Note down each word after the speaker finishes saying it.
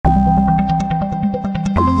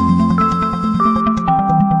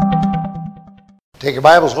Take your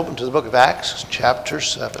Bibles, open to the book of Acts, chapter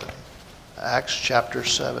 7. Acts, chapter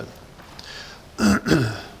 7.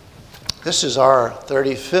 This is our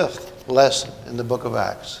 35th lesson in the book of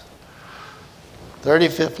Acts.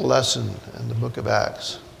 35th lesson in the book of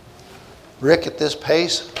Acts. Rick, at this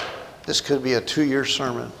pace, this could be a 2-year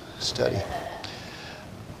sermon study.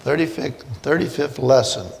 35th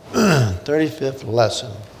lesson. 35th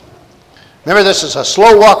lesson. Remember, this is a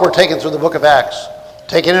slow walk we're taking through the book of Acts.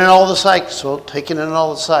 Taking in all the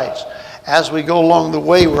sights. As we go along the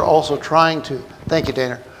way, we're also trying to, thank you,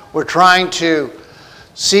 Dana, we're trying to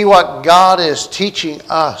see what God is teaching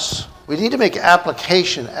us. We need to make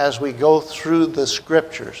application as we go through the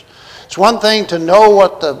scriptures. It's one thing to know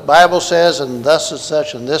what the Bible says, and thus and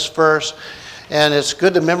such, in this verse, and it's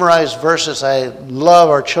good to memorize verses. I love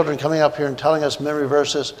our children coming up here and telling us memory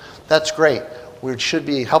verses. That's great. We should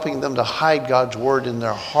be helping them to hide God's word in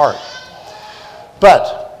their heart.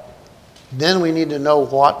 But then we need to know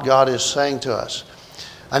what God is saying to us.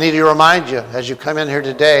 I need to remind you, as you come in here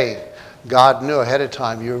today, God knew ahead of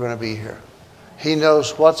time you were going to be here. He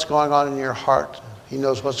knows what's going on in your heart. He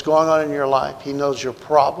knows what's going on in your life. He knows your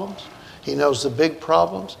problems. He knows the big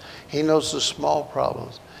problems. He knows the small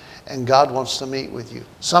problems. And God wants to meet with you.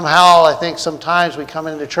 Somehow, I think sometimes we come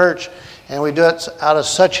into church and we do it out of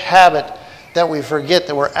such habit that we forget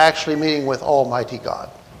that we're actually meeting with Almighty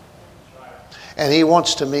God. And He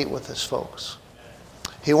wants to meet with us, folks.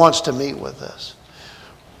 He wants to meet with us.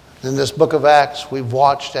 In this book of Acts, we've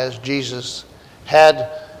watched as Jesus had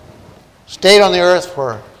stayed on the earth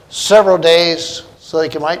for several days so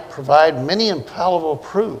that He might provide many infallible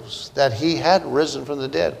proofs that He had risen from the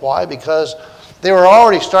dead. Why? Because they were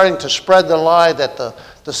already starting to spread the lie that the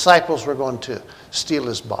disciples were going to steal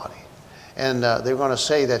His body. And they were going to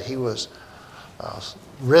say that He was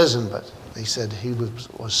risen, but they said He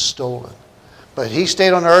was stolen. But He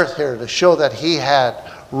stayed on earth here to show that He had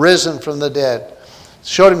risen from the dead.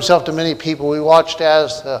 Showed Himself to many people. We watched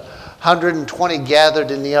as the 120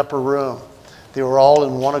 gathered in the upper room. They were all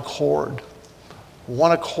in one accord.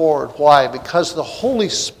 One accord. Why? Because the Holy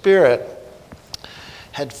Spirit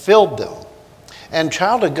had filled them. And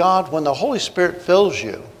child of God, when the Holy Spirit fills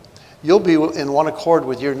you, you'll be in one accord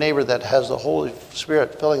with your neighbor that has the Holy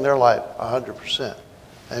Spirit filling their life 100%.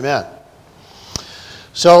 Amen.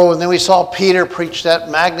 So, and then we saw Peter preach that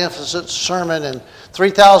magnificent sermon, and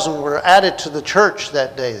 3,000 were added to the church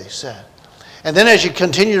that day, they said. And then as you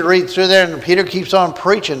continue to read through there, and Peter keeps on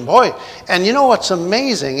preaching, boy, and you know what's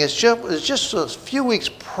amazing? It's just a few weeks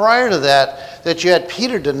prior to that you had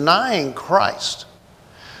Peter denying Christ.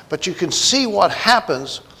 But you can see what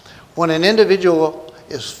happens when an individual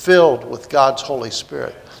is filled with God's Holy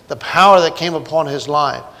Spirit. The power that came upon his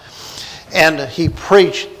life. And he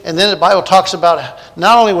preached. And then the Bible talks about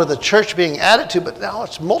not only with the church being added to, but now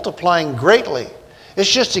it's multiplying greatly. It's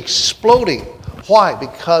just exploding. Why?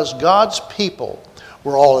 Because God's people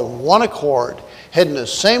were all in one accord, heading the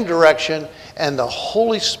same direction, and the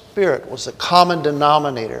Holy Spirit was the common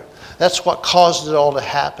denominator. That's what caused it all to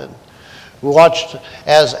happen. We watched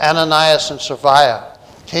as Ananias and Sapphira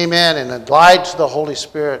came in and had lied to the Holy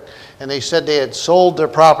Spirit, and they said they had sold their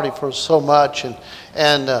property for so much,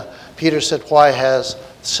 and Peter said, "Why has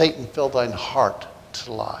Satan filled thine heart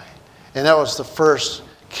to lie?" And that was the first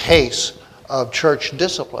case of church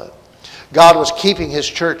discipline. God was keeping His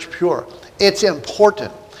church pure. It's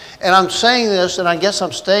important. And I'm saying this, and I guess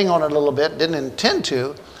I'm staying on it a little bit, didn't intend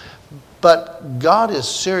to, but God is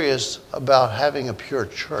serious about having a pure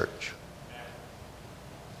church.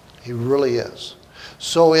 He really is.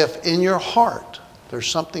 So if in your heart there's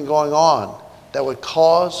something going on that would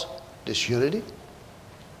cause disunity,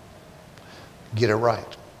 get it right.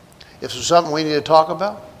 If there's something we need to talk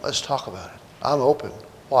about, let's talk about it. I'm open.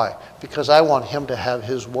 Why? Because I want Him to have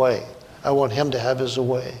His way. I want Him to have His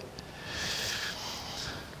way.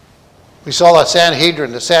 We saw the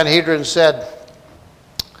Sanhedrin. The Sanhedrin said,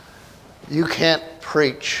 "You can't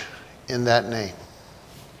preach in that name."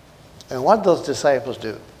 And what did those disciples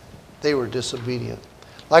do? They were disobedient.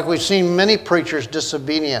 Like we've seen many preachers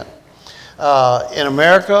disobedient. In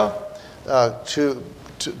America,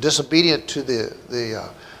 disobedient to the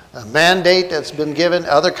mandate that's been given.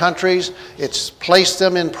 Other countries, it's placed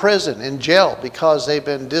them in prison, in jail, because they've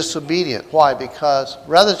been disobedient. Why? Because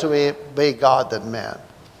rather to obey God than man.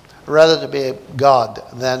 Rather to be God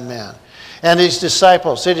than man. And these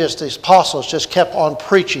disciples, these apostles just kept on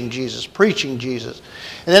preaching Jesus.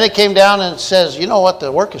 And then it came down and it says, you know what,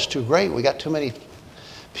 the work is too great. We got too many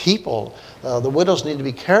people. The widows need to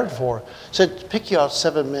be cared for. It said, pick you out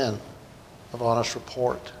 7 men of honest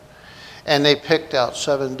report. And they picked out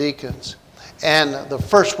 7 deacons. And the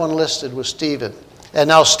first one listed was Stephen. And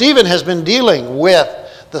now Stephen has been dealing with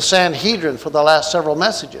the Sanhedrin for the last several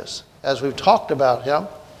messages, as we've talked about him.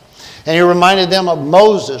 And he reminded them of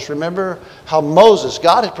Moses. Remember how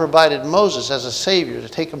God had provided Moses as a savior to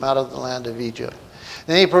take them out of the land of Egypt.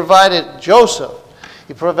 And he provided Joseph.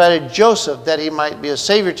 He provided Joseph that he might be a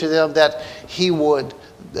savior to them, that he would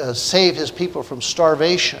save his people from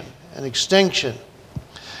starvation and extinction.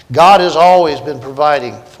 God has always been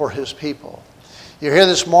providing for his people. You're here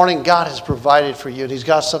this morning, God has provided for you, and he's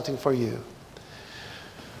got something for you.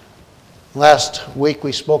 Last week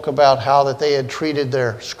we spoke about how that they had treated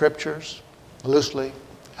their scriptures loosely,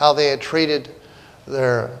 how they had treated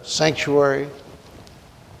their sanctuary.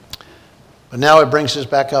 But now it brings us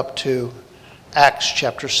back up to Acts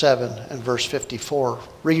chapter 7 and verse 54.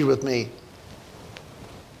 Read with me.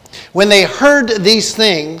 When they heard these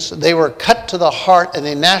things, they were cut to the heart, and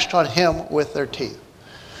they gnashed on him with their teeth.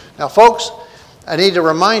 Now, folks, I need to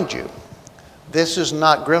remind you, this is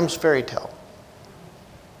not Grimm's fairy tale.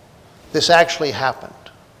 This actually happened.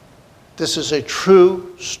 This is a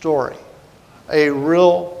true story, a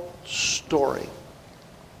real story.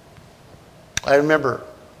 I remember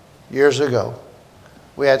years ago,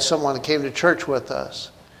 we had someone that came to church with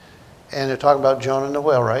us, and they're talking about Jonah and the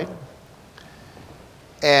whale, right?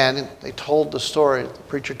 And they told the story, the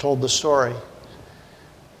preacher told the story.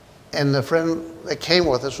 And the friend that came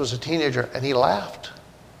with us was a teenager, and he laughed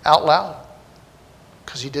out loud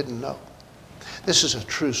because he didn't know. This is a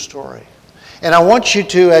true story. And I want you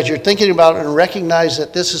to, as you're thinking about it and recognize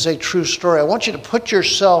that this is a true story, I want you to put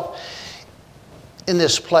yourself in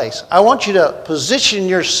this place. I want you to position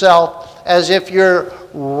yourself as if you're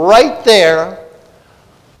right there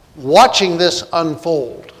watching this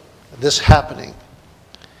unfold, this happening.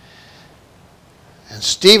 And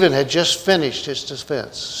Stephen had just finished his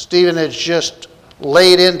defense. Stephen had just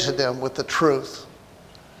laid into them with the truth.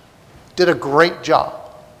 Did a great job.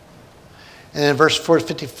 And in verse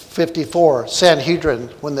 54, Sanhedrin,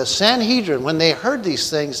 when they heard these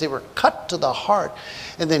things, they were cut to the heart,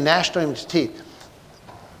 and they gnashed on him with teeth.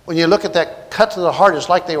 When you look at that cut to the heart, it's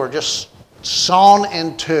like they were just sawn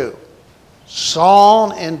in two.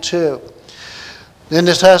 Sawn in two. Then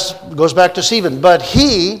this goes back to Stephen. But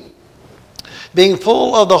he, being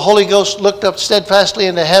full of the Holy Ghost, looked up steadfastly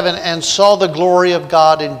into heaven and saw the glory of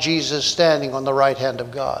God and Jesus standing on the right hand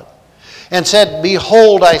of God. And said,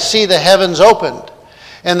 Behold, I see the heavens opened,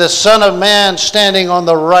 and the Son of Man standing on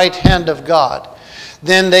the right hand of God.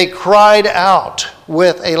 Then they cried out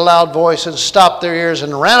with a loud voice and stopped their ears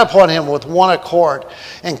and ran upon him with one accord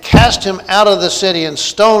and cast him out of the city and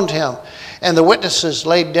stoned him. And the witnesses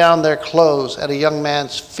laid down their clothes at a young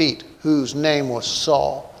man's feet, whose name was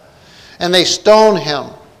Saul. And they stoned him,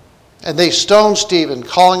 and they stoned Stephen,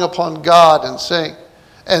 calling upon God and saying,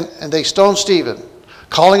 and they stoned Stephen,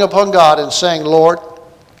 calling upon God and saying, Lord,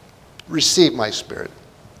 receive my spirit.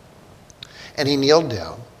 And he kneeled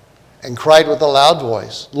down and cried with a loud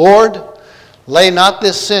voice, Lord, lay not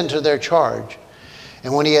this sin to their charge.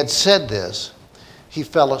 And when he had said this, he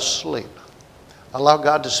fell asleep. Allow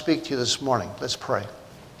God to speak to you this morning. Let's pray.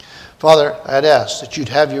 Father, I'd ask that you'd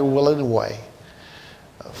have your will and way.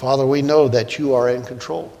 Father, we know that you are in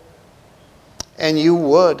control. And you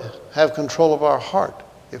would have control of our heart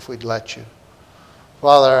if we'd let you.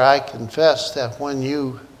 Father, I confess that when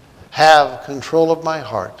you have control of my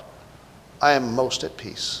heart, I am most at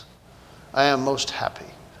peace. I am most happy.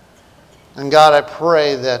 And God, I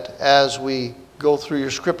pray that as we go through your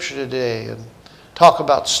scripture today and talk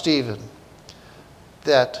about Stephen,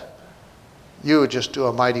 that you would just do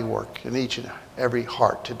a mighty work in each and every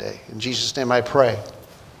heart today. In Jesus' name I pray.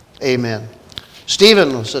 Amen.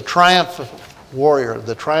 Stephen was a triumphant warrior,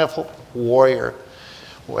 the triumphant warrior.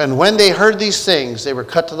 And when they heard these things, they were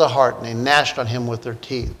cut to the heart, and they gnashed on him with their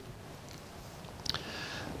teeth.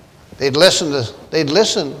 They had listened.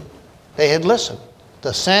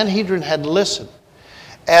 The Sanhedrin had listened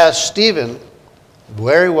as Stephen,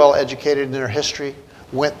 very well educated in their history,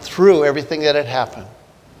 went through everything that had happened.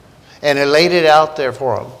 And he laid it out there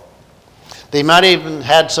for them. They might even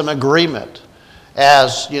had some agreement.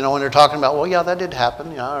 As, you know, when they're talking about, well, yeah, that did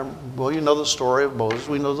happen. Yeah, well, you know the story of Moses.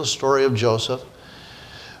 We know the story of Joseph.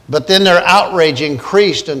 But then their outrage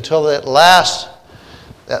increased until that last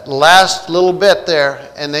little bit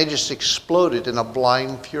there, and they just exploded in a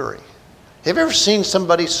blind fury. Have you ever seen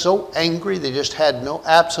somebody so angry they just had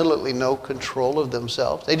absolutely no control of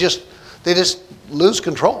themselves? They just lose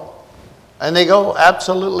control. And they go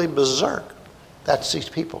absolutely berserk. That's these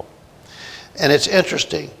people. And it's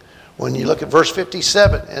interesting. When you look at verse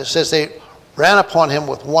 57, it says they ran upon him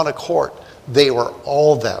with one accord. They were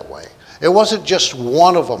all that way. It wasn't just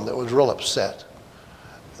one of them that was real upset.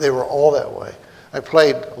 They were all that way. I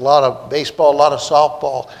played a lot of baseball, a lot of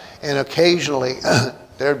softball, and occasionally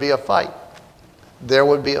there'd be a fight. There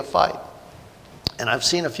would be a fight. And I've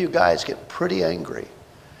seen a few guys get pretty angry.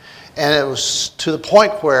 And it was to the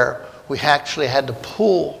point where we actually had to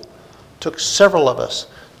pull, took several of us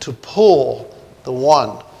to pull the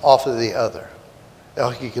one off of the other.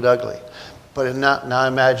 Oh, you get ugly. But now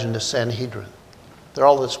imagine the Sanhedrin. They're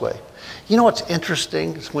all this way. You know what's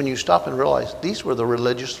interesting is when you stop and realize these were the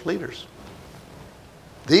religious leaders.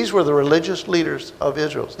 These were the religious leaders of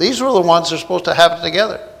Israel. These were the ones that are supposed to have it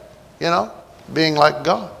together, you know, being like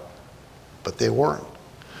God. But they weren't.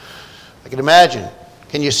 I can imagine.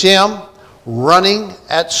 Can you see them running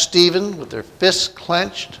at Stephen with their fists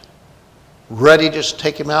clenched, ready to just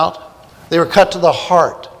take him out? They were cut to the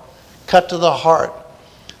heart. Cut to the heart.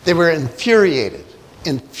 They were infuriated.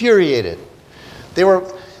 Infuriated. They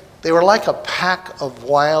were like a pack of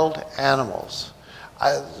wild animals.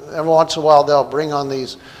 Every once in a while they'll bring on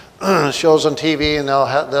these shows on TV and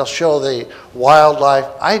they'll show the wildlife.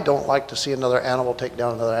 I don't like to see another animal take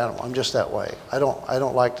down another animal. I'm just that way. I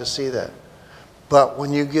don't like to see that. But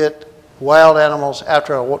when you get wild animals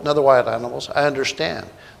after another wild animals, I understand.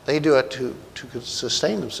 They do it to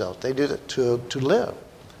sustain themselves. They do it to live.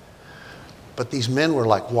 But these men were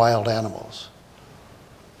like wild animals.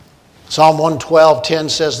 Psalm 112:10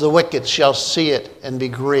 says, "The wicked shall see it and be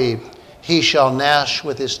grieved. He shall gnash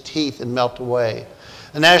with his teeth and melt away."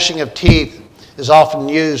 The gnashing of teeth is often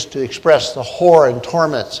used to express the horror and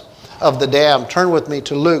torments of the damned. Turn with me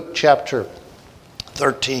to Luke chapter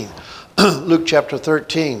 13. Luke chapter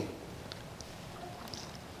 13.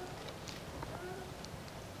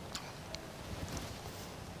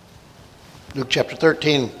 Luke chapter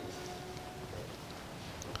 13.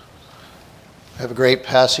 I have a great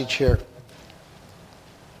passage here.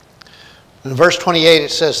 In verse 28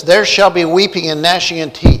 it says, "There shall be weeping and gnashing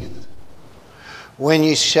of teeth when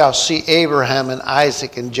ye shall see Abraham and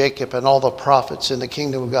Isaac and Jacob and all the prophets in the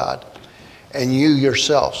kingdom of God, and you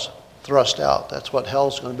yourselves thrust out." That's what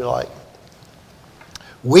hell's going to be like.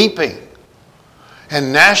 Weeping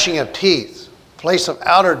and gnashing of teeth, place of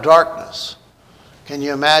outer darkness. Can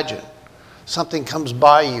you imagine? Something comes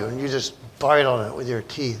by you and you just bite on it with your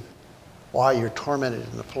teeth while you're tormented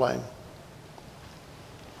in the flame.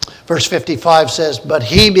 Verse 55 says, "But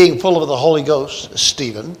he, being full of the Holy Ghost,"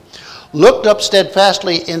 Stephen, "looked up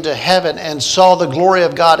steadfastly into heaven and saw the glory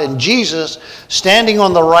of God and Jesus standing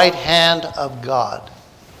on the right hand of God."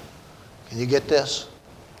 Can you get this?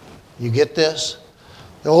 You get this?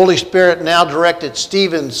 The Holy Spirit now directed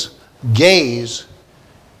Stephen's gaze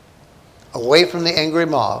away from the angry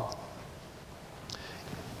mob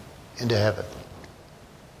into heaven.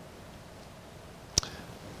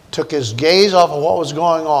 Took his gaze off of what was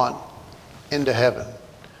going on into heaven.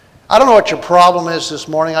 I don't know what your problem is this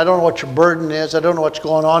morning. I don't know what your burden is. I don't know what's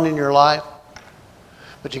going on in your life.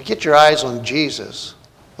 But you get your eyes on Jesus,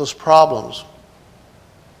 those problems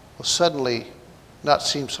will suddenly not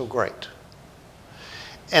seem so great.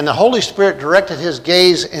 And the Holy Spirit directed his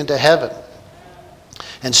gaze into heaven.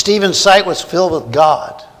 And Stephen's sight was filled with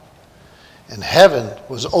God. And heaven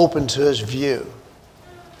was open to his view.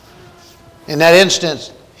 In that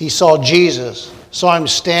instant, he saw Jesus, saw him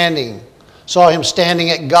standing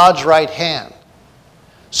at God's right hand,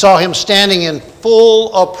 saw him standing in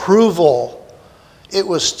full approval. It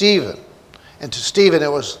was Stephen. And to Stephen,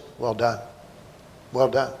 it was, "Well done. Well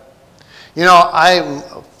done." You know, I'm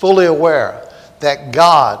fully aware that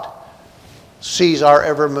God sees our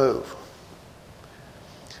every move.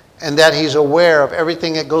 And that he's aware of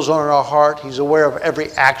everything that goes on in our heart. He's aware of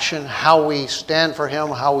every action, how we stand for him,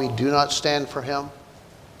 how we do not stand for him.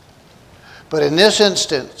 But in this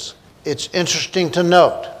instance, it's interesting to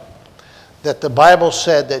note that the Bible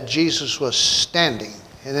said that Jesus was standing.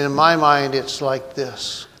 And in my mind, it's like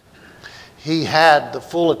this. He had the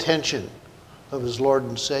full attention of his Lord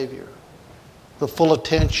and Savior. The full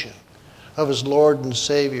attention of his Lord and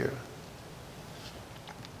Savior.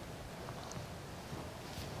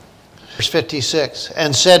 Verse 56,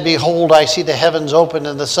 "And said, Behold, I see the heavens opened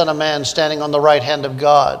and the Son of Man standing on the right hand of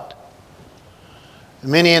God."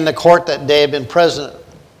 Many in the court that day had been present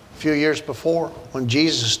a few years before when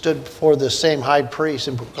Jesus stood before the same high priest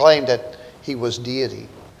and proclaimed that he was deity.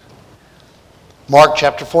 Mark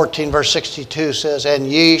chapter 14 verse 62 says,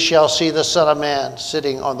 "And ye shall see the Son of Man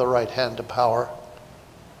sitting on the right hand of power."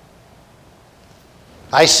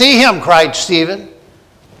 "I see him," cried Stephen.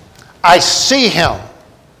 "I see him.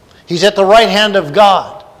 He's at the right hand of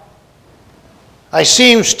God. I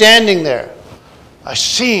see him standing there. I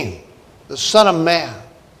see him, the Son of Man,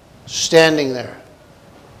 standing there."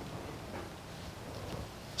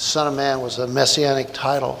 Son of Man was a messianic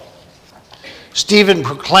title. Stephen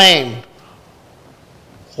proclaimed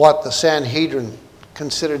what the Sanhedrin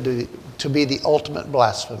considered to be the ultimate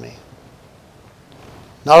blasphemy.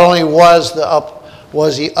 Not only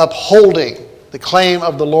was he upholding the claim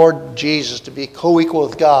of the Lord Jesus to be co-equal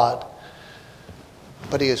with God,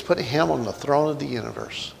 but he is putting him on the throne of the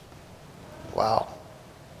universe. Wow.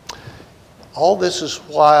 All this is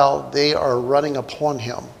while they are running upon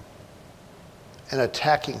him and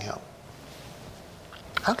attacking him.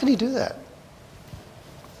 How can he do that?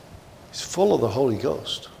 He's full of the Holy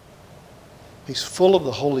Ghost. He's full of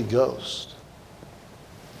the Holy Ghost.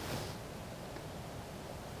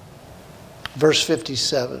 Verse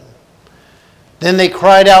 57. Then they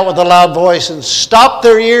cried out with a loud voice and stopped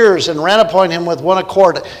their ears and ran upon him with one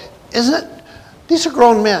accord. Isn't it? These are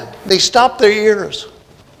grown men. They stopped their ears.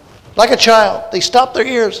 Like a child. They stopped their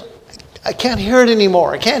ears. I can't hear it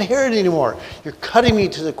anymore. I can't hear it anymore. You're cutting me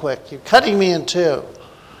to the quick. You're cutting me in two.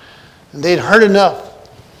 And they'd heard enough.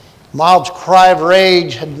 Mob's cry of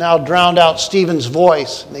rage had now drowned out Stephen's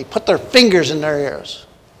voice. And they put their fingers in their ears.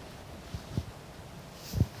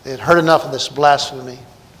 They had heard enough of this blasphemy.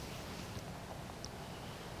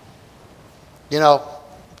 You know,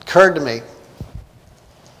 it occurred to me,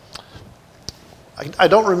 I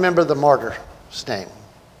don't remember the martyr's name,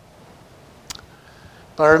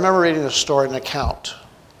 but I remember reading a story, an account,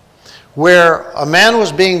 where a man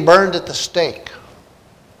was being burned at the stake.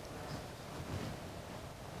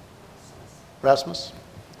 Rasmus?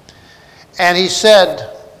 And he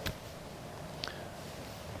said,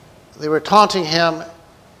 they were taunting him,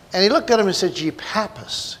 and he looked at him and said, "Ye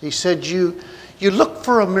papists." He said, you look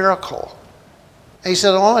for a miracle. And he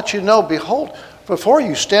said, "I'll let you know, behold, before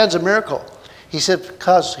you stands a miracle." He said,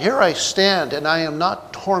 "Because here I stand, and I am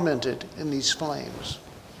not tormented in these flames."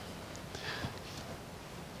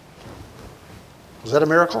 Was that a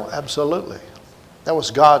miracle? Absolutely. That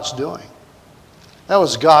was God's doing. That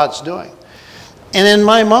was God's doing. And in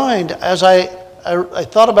my mind, as I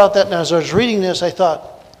thought about that, and as I was reading this, I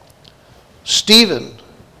thought, Stephen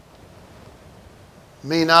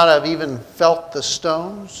may not have even felt the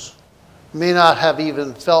stones, may not have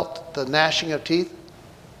even felt the gnashing of teeth.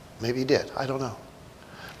 Maybe he did. I don't know.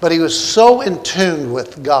 But he was so in tune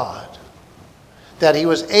with God that he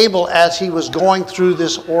was able, as he was going through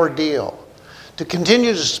this ordeal, to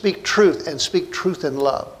continue to speak truth and speak truth in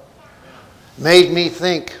love. Made me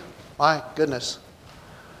think, my goodness,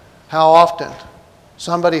 how often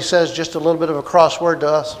somebody says just a little bit of a crossword to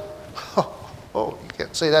us. Oh, you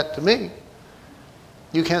can't say that to me.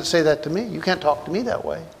 You can't say that to me. You can't talk to me that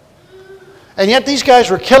way. And yet these guys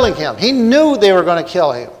were killing him. He knew they were going to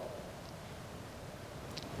kill him.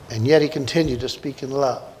 And yet he continued to speak in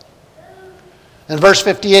love. In verse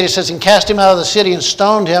 58 it says, "And cast him out of the city and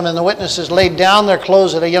stoned him, and the witnesses laid down their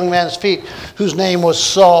clothes at a young man's feet, whose name was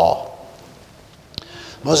Saul."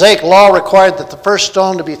 Mosaic law required that the first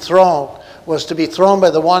stone to be thrown was to be thrown by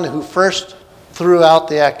the one who first threw out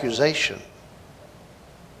the accusation.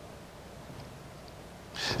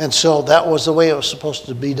 And so that was the way it was supposed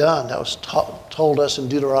to be done. That was told us in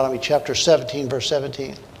Deuteronomy chapter 17, verse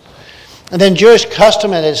 17. And then Jewish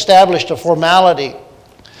custom had established a formality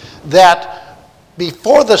that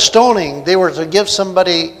before the stoning, they were to give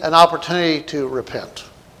somebody an opportunity to repent.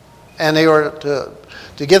 And they were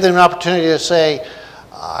to give them an opportunity to say,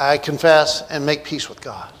 "I confess," and make peace with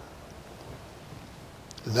God.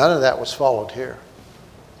 None of that was followed here.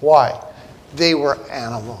 Why? They were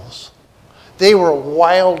animals. They were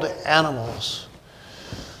wild animals.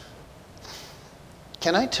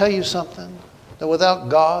 Can I tell you something? That without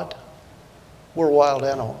God, we're wild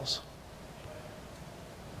animals.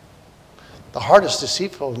 The heart is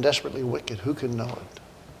deceitful and desperately wicked. Who can know it?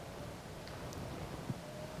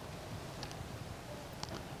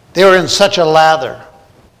 They were in such a lather.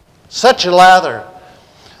 Such a lather.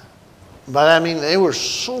 But I mean, they were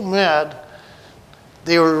so mad,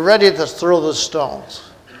 they were ready to throw the stones.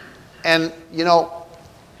 And, you know,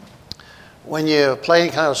 when you play any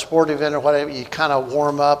kind of sport event or whatever, you kind of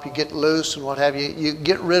warm up, you get loose and what have you. You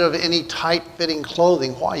get rid of any tight-fitting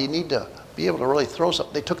clothing. Why? You need to be able to really throw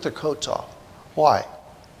something. They took their coats off. Why?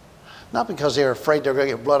 Not because they were afraid they were going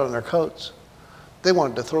to get blood on their coats. They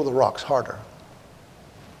wanted to throw the rocks harder.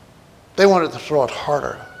 They wanted to throw it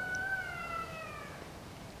harder.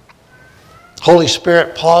 Holy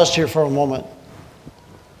Spirit paused here for a moment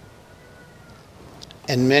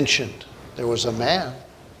and mentioned there was a man.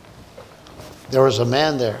 There was a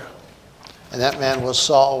man there. And that man was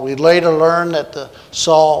Saul. We later learned that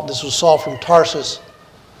this was Saul from Tarsus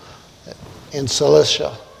in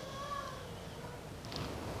Cilicia.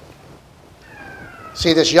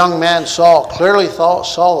 See, this young man, Saul, clearly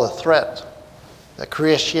saw the threat that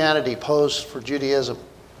Christianity posed for Judaism,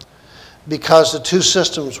 because the two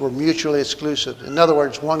systems were mutually exclusive. In other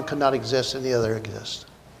words, one could not exist and the other exist.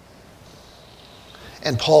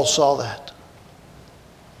 And Paul saw that.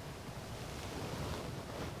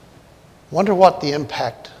 Wonder what the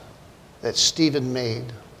impact that Stephen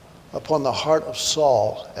made upon the heart of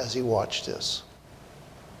Saul as he watched this.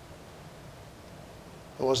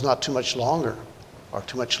 It was not too much longer or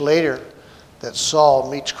too much later that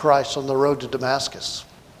Saul meets Christ on the road to Damascus.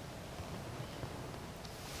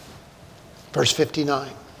 Verse 59.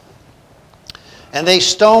 And they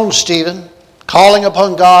stoned Stephen, calling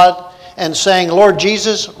upon God and saying, Lord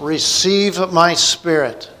Jesus, receive my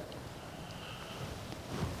spirit.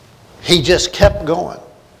 He just kept going.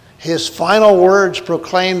 His final words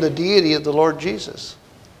proclaimed the deity of the Lord Jesus.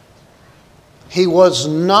 He was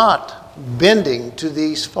not bending to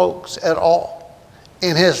these folks at all.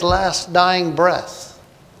 In his last dying breath,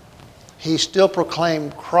 he still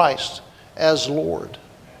proclaimed Christ as Lord.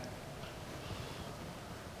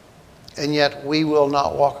 And yet we will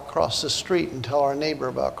not walk across the street and tell our neighbor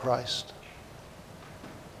about Christ.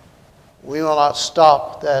 We will not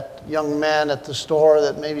stop that young man at the store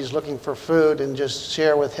that maybe is looking for food and just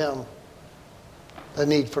share with him the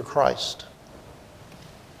need for Christ.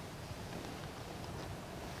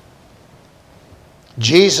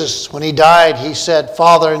 Jesus, when he died, he said,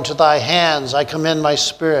 Father, into thy hands I commend my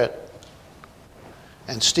spirit.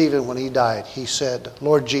 And Stephen, when he died, he said,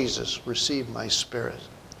 Lord Jesus, receive my spirit.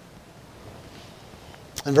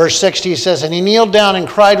 In verse 60 he says, and he kneeled down and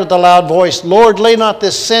cried with a loud voice, Lord, lay not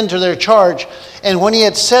this sin to their charge. And when he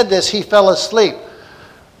had said this, he fell asleep.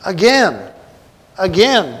 Again,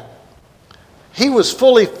 he was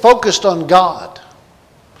fully focused on God.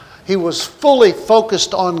 He was fully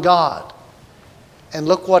focused on God. And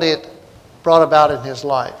look what it brought about in his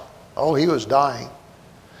life. Oh, he was dying.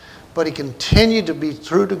 But he continued to be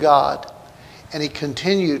true to God, and he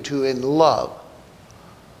continued to, in love,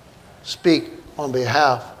 speak on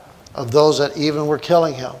behalf of those that even were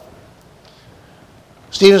killing him.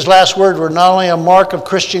 Stephen's last words were not only a mark of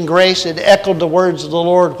Christian grace, it echoed the words of the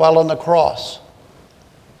Lord while on the cross.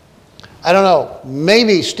 I don't know,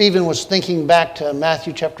 maybe Stephen was thinking back to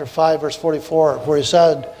Matthew chapter 5, verse 44, where he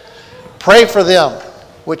said, pray for them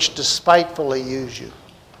which despitefully use you.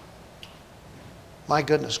 My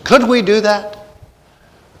goodness, could we do that?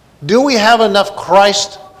 Do we have enough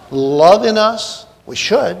Christ love in us? We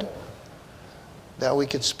should. That we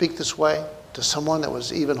could speak this way to someone that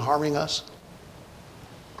was even harming us?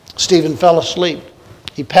 Stephen fell asleep.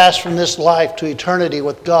 He passed from this life to eternity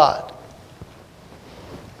with God.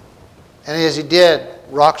 And as he did,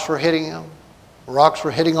 rocks were hitting him. Rocks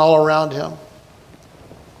were hitting all around him.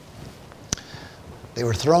 They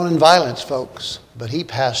were thrown in violence, folks, but he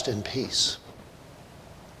passed in peace.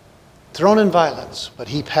 Thrown in violence, but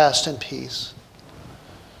he passed in peace.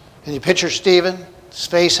 And you picture Stephen, his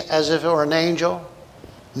face as if it were an angel,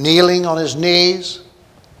 kneeling on his knees,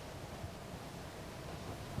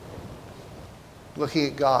 looking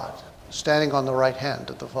at God, standing on the right hand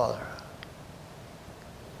of the Father.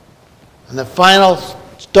 And the final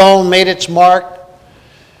stone made its mark,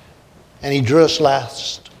 and he drew his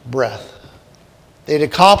last breath. They'd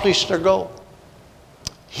accomplished their goal.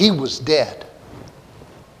 He was dead.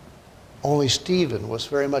 Only Stephen was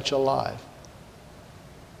very much alive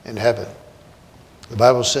in heaven. The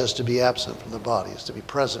Bible says to be absent from the body is to be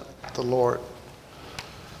present with the Lord.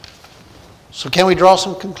 So can we draw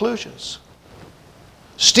some conclusions?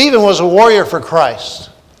 Stephen was a warrior for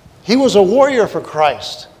Christ. He was a warrior for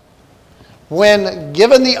Christ. When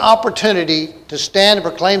given the opportunity to stand and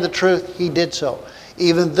proclaim the truth, he did so,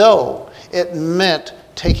 even though it meant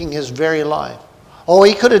taking his very life. Oh,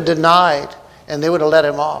 he could have denied and they would have let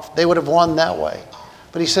him off. They would have won that way.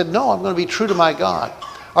 But he said, no, I'm going to be true to my God.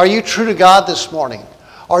 Are you true to God this morning?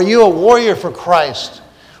 Are you a warrior for Christ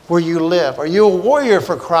where you live? Are you a warrior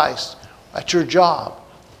for Christ at your job?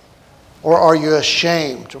 Or are you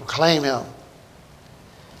ashamed to proclaim him?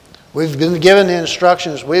 We've been given the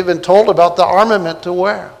instructions. We've been told about the armament to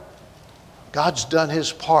wear. God's done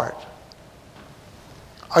his part.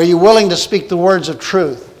 Are you willing to speak the words of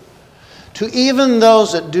truth to even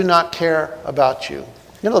those that do not care about you?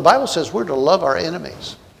 You know, the Bible says we're to love our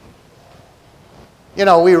enemies. You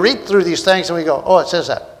know, we read through these things and we go, oh, it says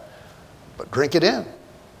that. But drink it in.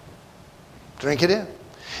 Drink it in.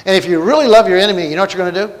 And if you really love your enemy, you know what you're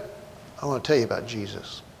going to do? I want to tell you about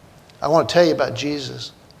Jesus. I want to tell you about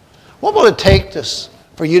Jesus. What will it take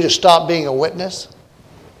for you to stop being a witness?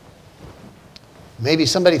 Maybe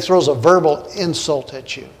somebody throws a verbal insult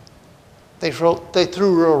at you. They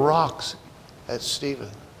threw real rocks at Stephen.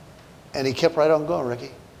 And he kept right on going,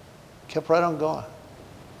 Ricky. Kept right on going.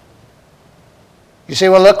 You say,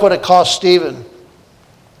 well, look what it cost Stephen.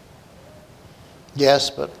 Yes,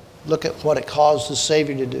 but look at what it caused the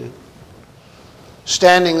Savior to do.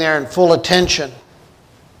 Standing there in full attention.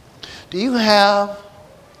 Do you have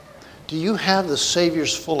the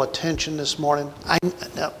Savior's full attention this morning?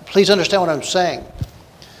 Now, please understand what I'm saying.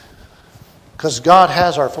 Because God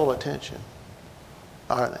has our full attention.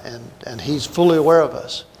 And He's fully aware of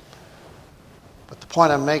us. But the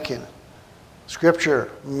point I'm making,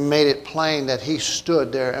 Scripture made it plain that He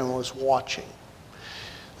stood there and was watching.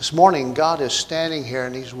 This morning, God is standing here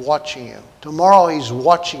and He's watching you. Tomorrow, He's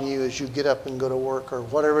watching you as you get up and go to work or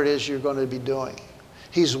whatever it is you're going to be doing.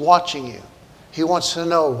 He's watching you. He wants to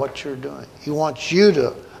know what you're doing. He wants you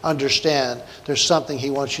to understand there's something He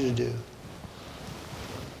wants you to do.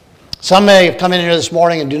 Some may have come in here this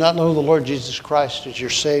morning and do not know the Lord Jesus Christ as your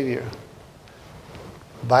Savior.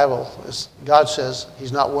 The Bible, God says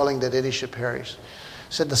He's not willing that any should perish. He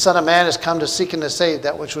said the Son of Man has come to seek and to save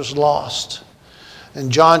that which was lost. In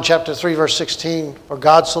John chapter 3, verse 16, for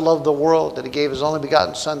God so loved the world that He gave His only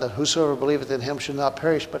begotten Son, that whosoever believeth in Him should not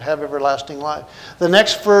perish, but have everlasting life. The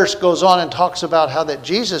next verse goes on and talks about how that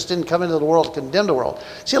Jesus didn't come into the world to condemn the world.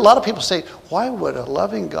 See, a lot of people say, why would a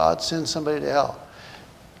loving God send somebody to hell?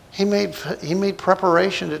 He made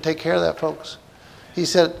preparation to take care of that, folks. He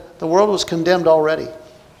said, the world was condemned already.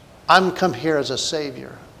 I'm come here as a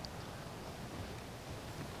Savior.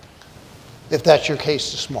 If that's your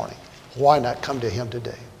case this morning, why not come to Him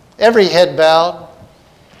today? Every head bowed,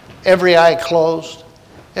 every eye closed,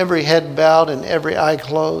 every head bowed and every eye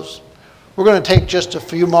closed. We're going to take just a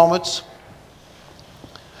few moments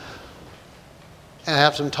and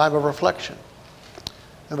have some time of reflection.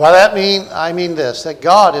 And by that I mean this, that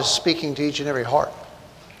God is speaking to each and every heart.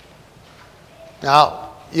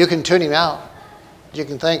 Now, you can tune Him out. You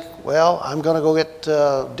can think, well, I'm going to go get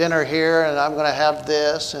dinner here and I'm going to have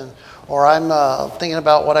this, or I'm thinking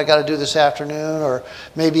about what I got to do this afternoon, or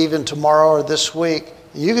maybe even tomorrow or this week.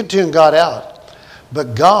 You can tune God out.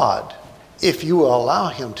 But God, if you will allow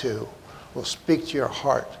Him to, will speak to your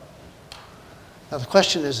heart. Now the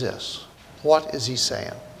question is this, what is He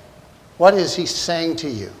saying? What is He saying to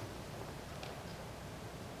you?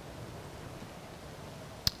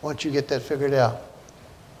 Once you get that figured out,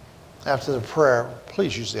 after the prayer,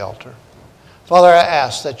 please use the altar. Father, I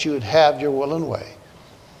ask that you would have your will and way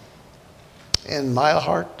in my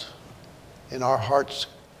heart, in our hearts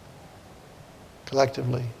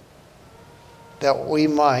collectively, that we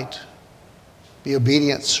might be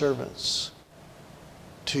obedient servants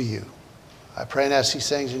to you. I pray and ask these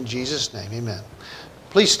things in Jesus' name. Amen.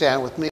 Please stand with me.